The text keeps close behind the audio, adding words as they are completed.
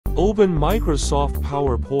Open Microsoft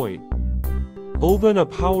PowerPoint. Open a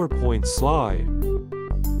PowerPoint slide.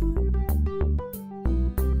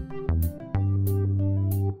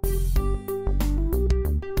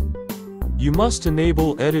 You must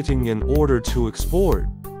enable editing in order to export.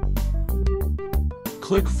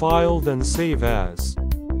 Click File, then Save As.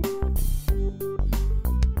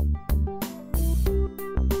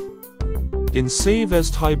 In Save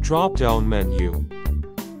As type drop-down menu,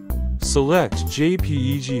 select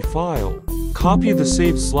JPEG file. Copy the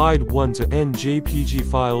saved slide 1 to N JPG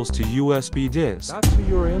files to USB disk. Back to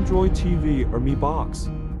your Android TV or Mi Box.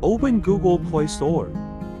 Open Google Play Store.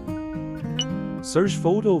 Search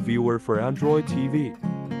PhotoViewer for Android TV.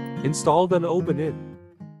 Install, then open it.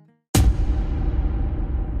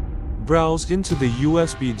 Browse into the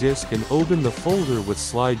USB disk and open the folder with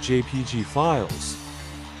slide JPG files.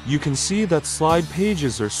 You can see that slide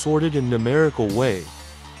pages are sorted in numerical way.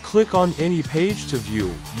 Click on any page to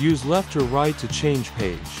view. Use left or right to change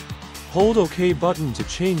page. Hold OK button to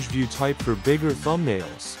change view type for bigger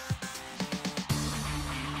thumbnails.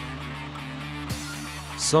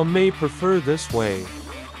 Some may prefer this way.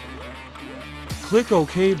 Click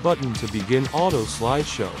OK button to begin auto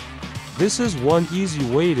slideshow. This is one easy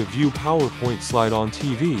way to view PowerPoint slide on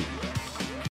TV.